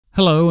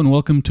Hello and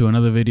welcome to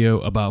another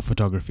video about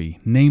photography,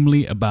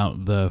 namely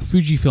about the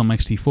Fujifilm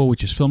X-T4,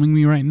 which is filming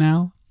me right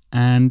now,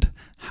 and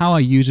how I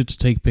use it to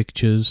take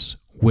pictures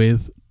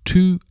with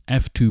two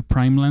f2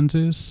 prime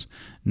lenses,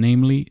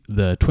 namely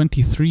the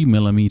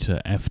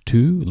 23mm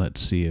f2,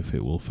 let's see if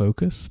it will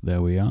focus,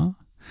 there we are,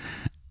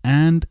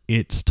 and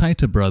its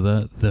tighter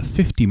brother, the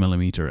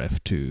 50mm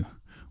f2,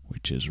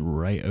 which is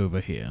right over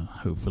here.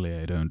 Hopefully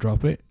I don't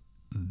drop it.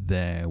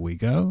 There we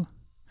go.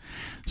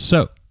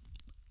 So,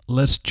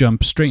 let's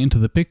jump straight into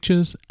the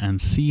pictures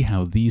and see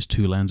how these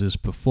two lenses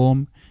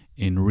perform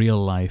in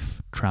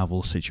real-life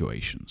travel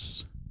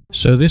situations.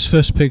 So this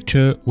first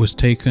picture was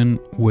taken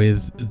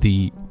with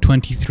the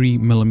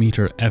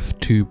 23mm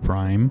f2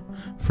 prime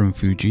from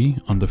Fuji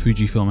on the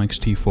Fujifilm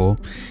X-T4.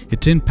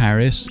 It's in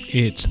Paris.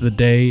 It's the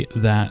day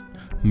that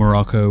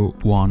Morocco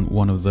won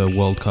one of the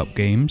World Cup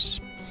games.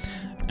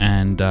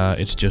 And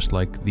it's just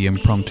like the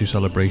impromptu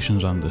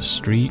celebrations on the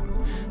street,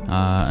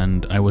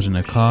 and I was in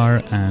a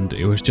car, and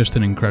it was just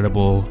an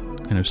incredible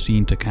kind of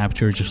scene to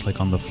capture, just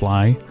like on the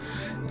fly.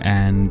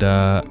 And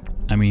I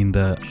mean,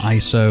 the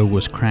ISO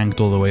was cranked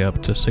all the way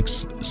up to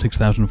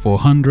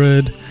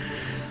 6400.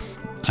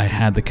 I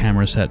had the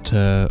camera set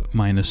to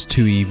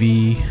 -2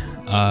 EV,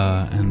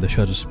 and the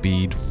shutter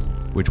speed,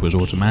 which was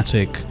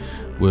automatic,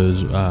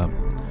 was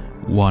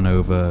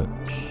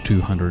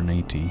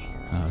 1/280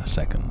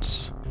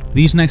 seconds.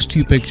 These next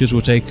two pictures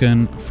were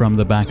taken from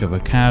the back of a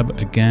cab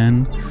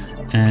again,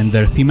 and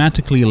they're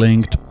thematically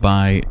linked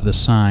by the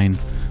sign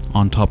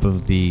on top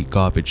of the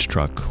garbage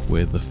truck,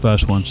 with the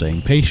first one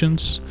saying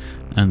patience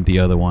and the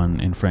other one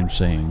in French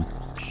saying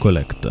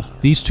collecte.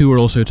 These two were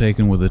also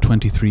taken with a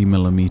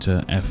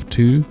 23mm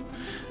f2.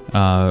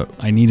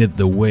 I needed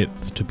the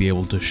width to be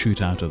able to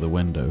shoot out of the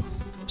window.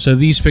 So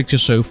these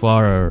pictures so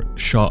far are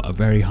shot at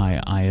very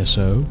high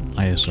ISO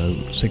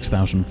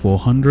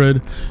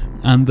 6400,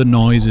 and the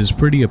noise is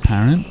pretty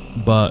apparent,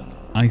 but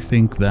I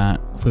think that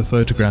for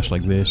photographs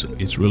like this,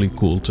 it's really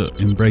cool to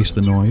embrace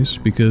the noise,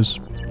 because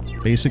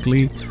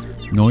basically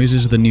noise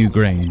is the new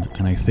grain,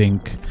 and I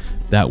think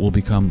that will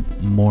become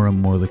more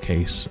and more the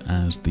case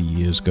as the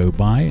years go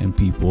by and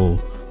people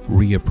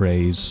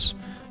reappraise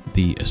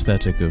the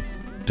aesthetic of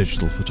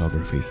digital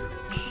photography.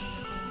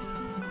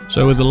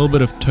 So with a little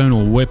bit of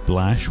tonal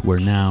whiplash, we're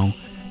now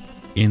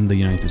in the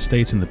United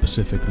States, in the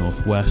Pacific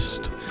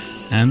Northwest.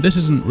 And this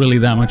isn't really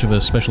that much of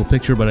a special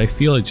picture, but I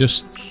feel it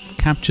just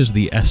captures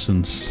the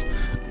essence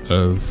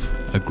of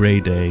a grey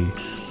day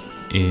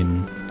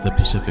in the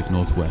Pacific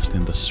Northwest,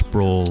 in the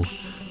sprawl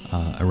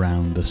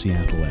around the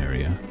Seattle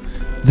area.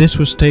 This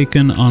was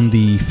taken on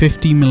the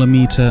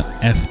 50mm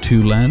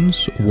f2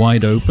 lens,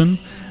 wide open,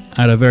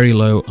 at a very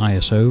low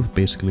ISO,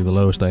 basically the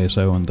lowest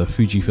ISO on the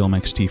Fujifilm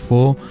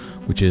X-T4,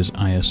 which is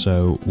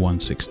ISO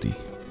 160.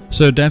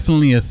 So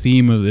definitely a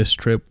theme of this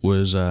trip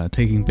was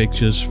taking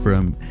pictures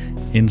from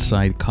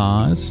inside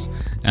cars,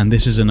 and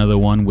this is another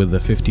one with the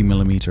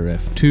 50mm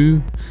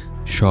f2,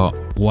 shot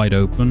wide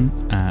open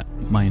at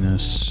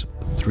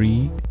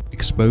 -3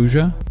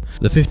 exposure.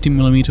 The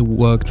 50mm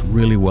worked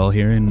really well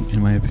here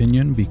in my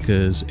opinion,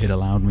 because it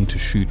allowed me to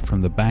shoot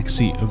from the back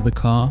seat of the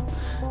car,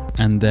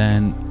 and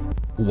then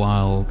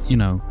while, you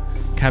know,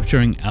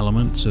 capturing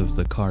elements of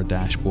the car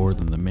dashboard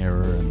and the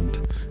mirror and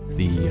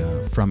the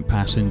front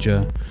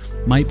passenger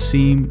might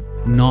seem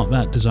not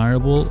that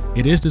desirable.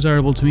 It is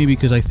desirable to me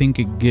because I think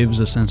it gives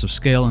a sense of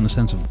scale and a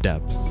sense of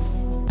depth.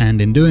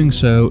 And in doing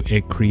so,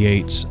 it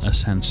creates a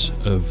sense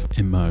of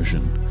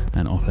immersion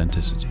and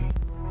authenticity.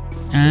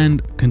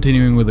 And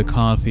continuing with the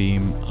car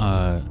theme,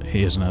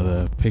 here's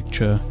another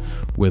picture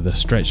with a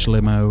stretch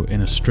limo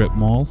in a strip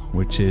mall,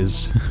 which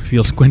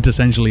feels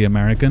quintessentially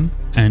American.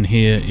 And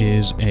here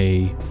is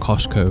a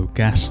Costco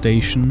gas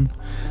station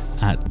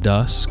at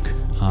dusk.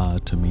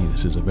 To me,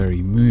 this is a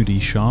very moody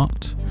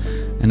shot,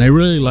 and I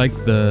really like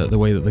the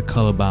way that the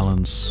color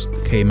balance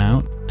came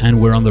out. And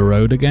we're on the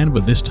road again,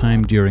 but this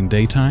time during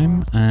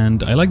daytime.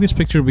 And I like this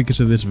picture because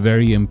of this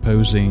very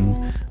imposing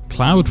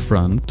cloud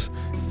front,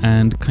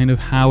 and kind of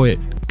how it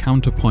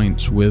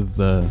counterpoints with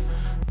the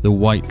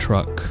white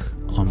truck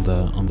on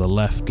the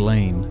left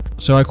lane.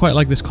 So I quite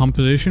like this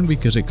composition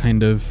because it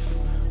kind of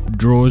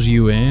draws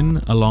you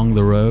in along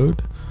the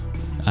road,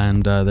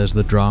 and there's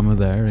the drama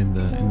there in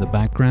the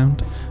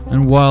background.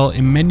 And while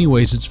in many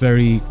ways it's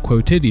very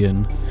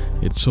quotidian,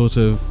 it's sort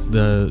of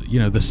the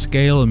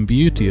scale and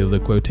beauty of the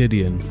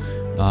quotidian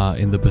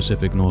in the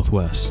Pacific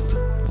Northwest,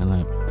 and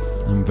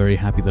I'm very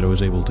happy that I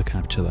was able to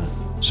capture that.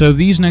 So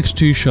these next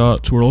two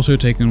shots were also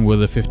taken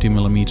with a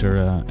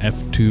 50mm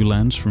f2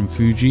 lens from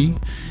Fuji,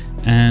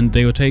 and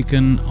they were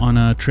taken on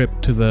a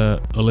trip to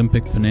the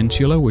Olympic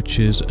Peninsula, which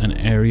is an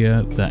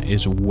area that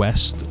is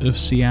west of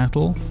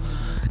Seattle.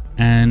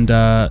 And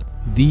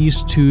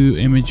these two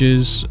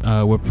images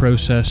were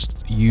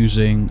processed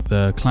using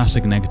the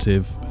classic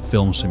negative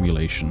film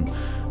simulation,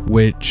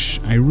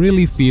 which I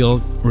really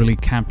feel really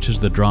captures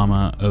the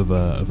drama of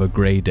a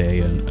grey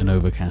day and an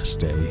overcast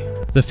day.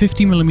 The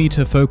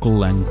 50mm focal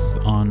length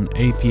on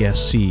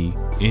APS-C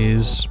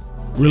is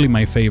really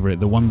my favorite,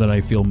 the one that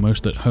I feel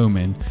most at home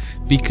in,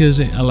 because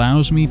it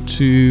allows me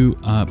to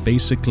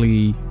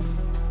basically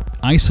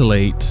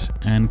isolate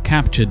and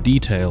capture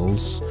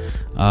details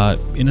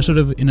in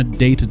a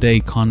day-to-day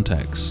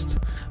context.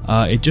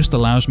 It just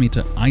allows me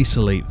to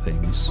isolate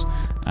things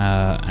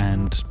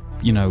and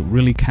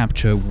really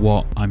capture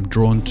what I'm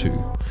drawn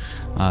to,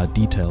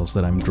 details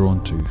that I'm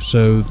drawn to.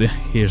 So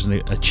here's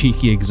a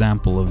cheeky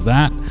example of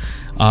that.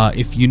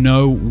 If you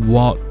know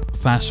what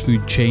fast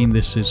food chain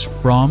this is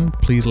from,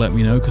 please let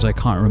me know, because I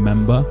can't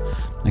remember.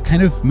 I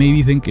kind of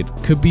maybe think it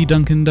could be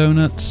Dunkin'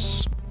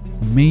 Donuts,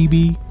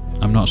 maybe,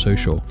 I'm not so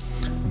sure.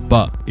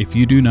 But if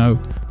you do know,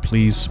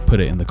 please put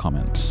it in the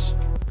comments.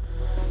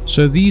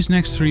 So these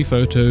next 3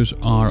 photos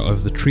are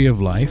of the Tree of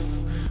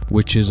Life,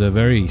 which is a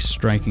very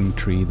striking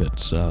tree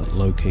that's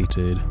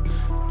located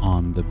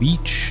on the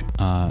beach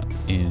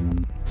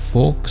in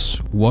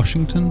Forks,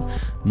 Washington,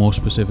 more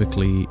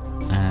specifically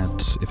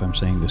at, if I'm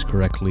saying this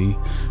correctly,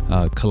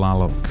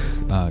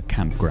 Kalaloch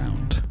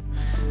campground.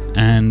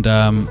 And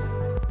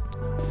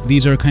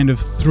these are kind of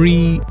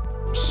 3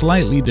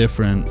 slightly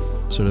different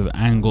sort of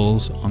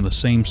angles on the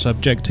same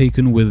subject,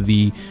 taken with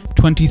the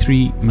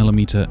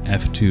 23mm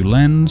f2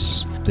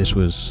 lens. This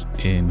was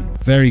in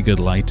very good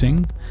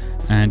lighting,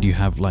 and you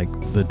have like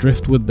the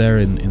driftwood there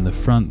in the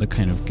front that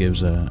kind of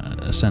gives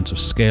a sense of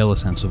scale, a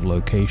sense of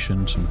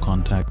location, some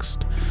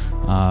context.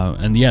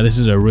 And yeah, this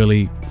is a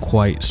really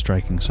quite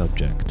striking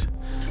subject.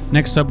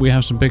 Next up, we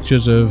have some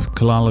pictures of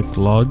Kalaloch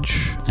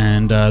Lodge,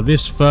 and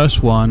this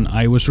first one,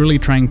 I was really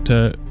trying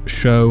to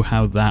show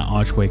how that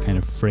archway kind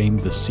of framed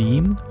the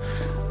scene.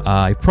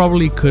 I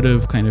probably could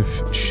have kind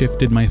of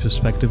shifted my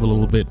perspective a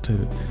little bit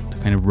to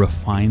kind of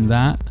refine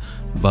that,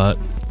 but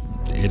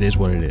it is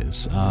what it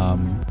is.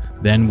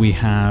 Then we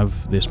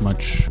have this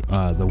much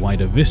the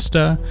wider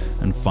vista,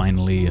 and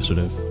finally a sort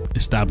of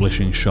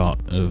establishing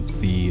shot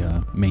of the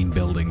main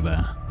building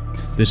there.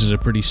 This is a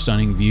pretty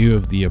stunning view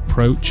of the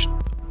approach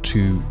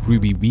to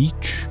Ruby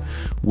Beach,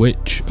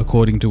 which,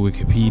 according to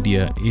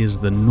Wikipedia, is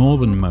the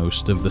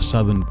northernmost of the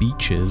southern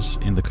beaches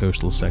in the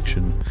coastal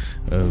section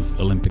of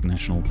Olympic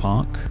National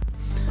Park.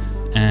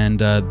 And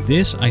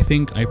this, I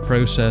think, I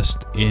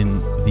processed in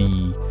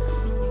the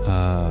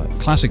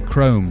classic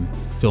chrome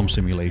film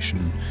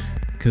simulation,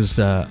 because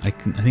I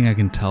think I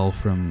can tell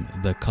from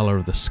the color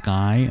of the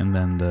sky and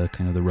then the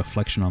kind of the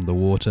reflection on the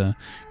water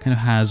kind of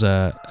has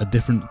a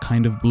different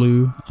kind of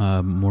blue,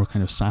 more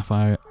kind of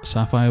sapphire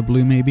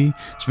blue maybe.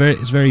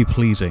 It's very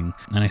pleasing,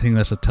 and I think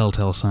that's a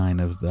telltale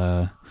sign of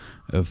the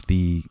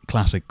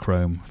classic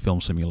chrome film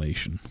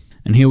simulation.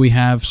 And here we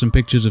have some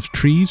pictures of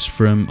trees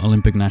from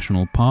Olympic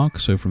National Park,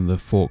 so from the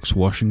Forks,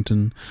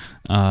 Washington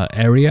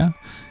area,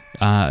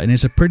 and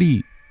it's a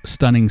pretty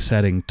stunning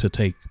setting to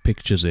take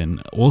pictures in.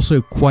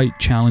 Also quite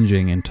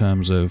challenging in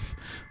terms of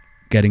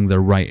getting the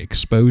right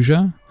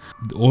exposure.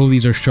 All of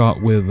these are shot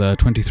with a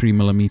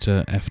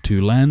 23mm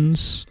f2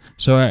 lens.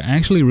 So I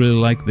actually really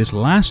like this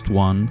last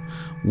one,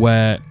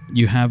 where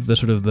you have the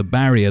sort of the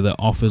barrier that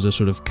offers a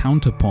sort of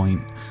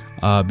counterpoint,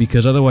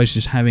 because otherwise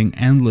just having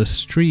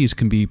endless trees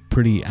can be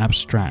pretty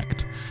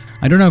abstract.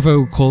 I don't know if I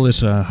would call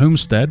this a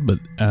homestead, but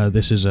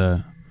this is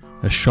a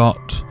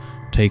shot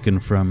taken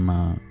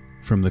from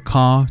the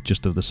car,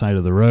 just of the side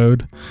of the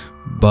road.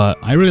 But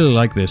I really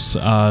like this.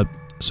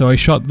 So I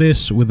shot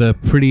this with a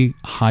pretty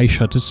high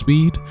shutter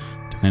speed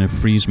to kind of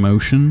freeze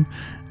motion,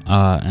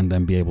 and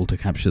then be able to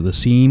capture the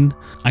scene.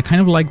 I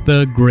kind of like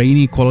the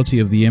grainy quality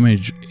of the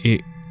image.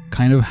 It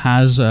kind of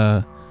has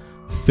a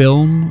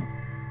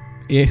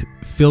film-ish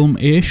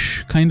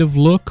kind of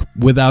look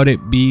without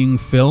it being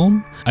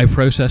film. I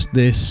processed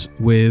this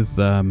with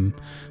the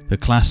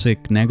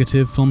classic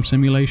negative film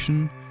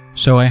simulation.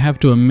 So I have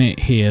to admit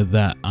here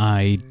that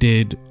I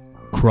did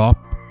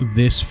crop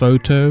this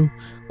photo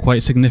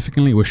quite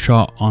significantly. It was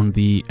shot on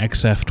the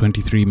XF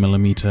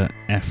 23mm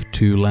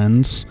f2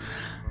 lens,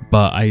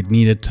 but I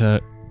needed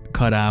to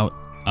cut out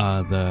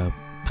the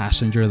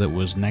passenger that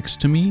was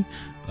next to me.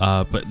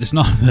 But it's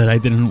not that I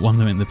didn't want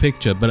them in the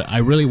picture, but I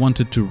really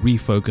wanted to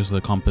refocus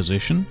the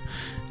composition.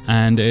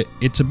 And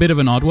it's a bit of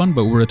an odd one,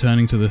 but we're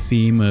returning to the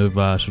theme of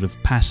sort of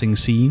passing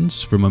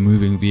scenes from a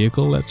moving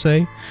vehicle, let's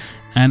say.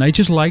 And I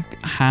just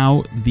like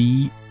how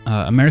the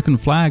American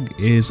flag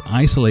is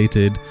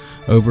isolated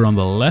over on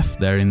the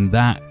left there in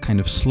that kind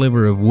of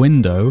sliver of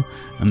window,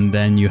 and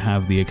then you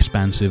have the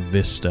expansive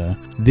vista.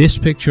 This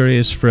picture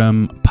is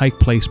from Pike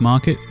Place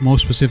Market, more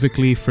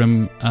specifically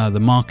from the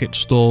market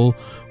stall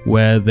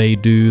where they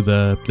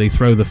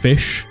throw the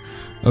fish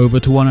over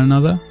to one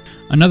another.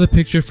 Another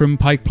picture from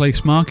Pike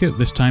Place Market,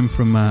 this time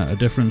from a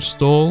different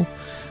stall.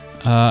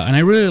 And I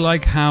really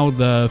like how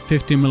the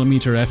 50mm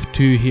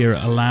f2 here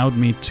allowed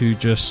me to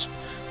just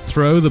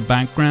throw the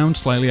background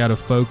slightly out of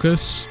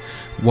focus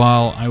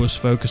while I was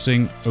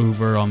focusing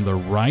over on the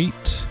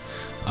right.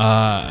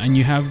 And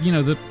you have,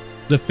 the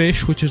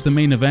fish, which is the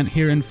main event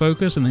here in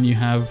focus, and then you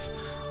have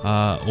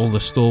all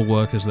the stall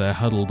workers there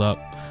huddled up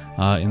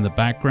in the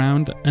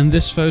background, and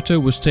this photo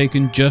was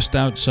taken just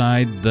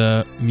outside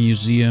the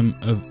Museum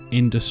of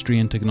Industry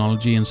and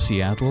Technology in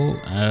Seattle.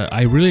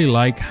 I really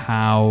like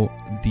how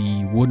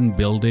the wooden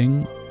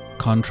building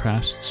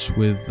contrasts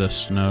with the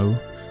snow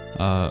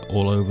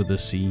all over the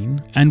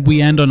scene. And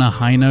we end on a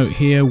high note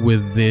here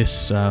with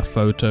this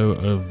photo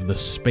of the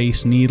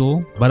Space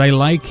Needle. But I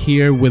like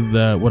here with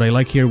the what I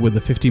like here with the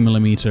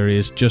 50mm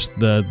is just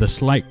the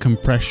slight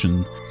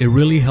compression. It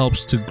really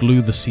helps to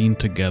glue the scene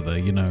together,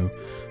 you know,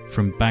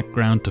 from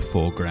background to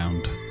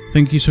foreground.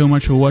 Thank you so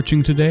much for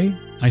watching today.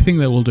 I think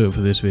that will do it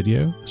for this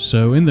video.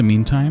 So in the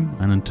meantime,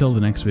 and until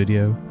the next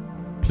video,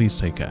 please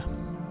take care.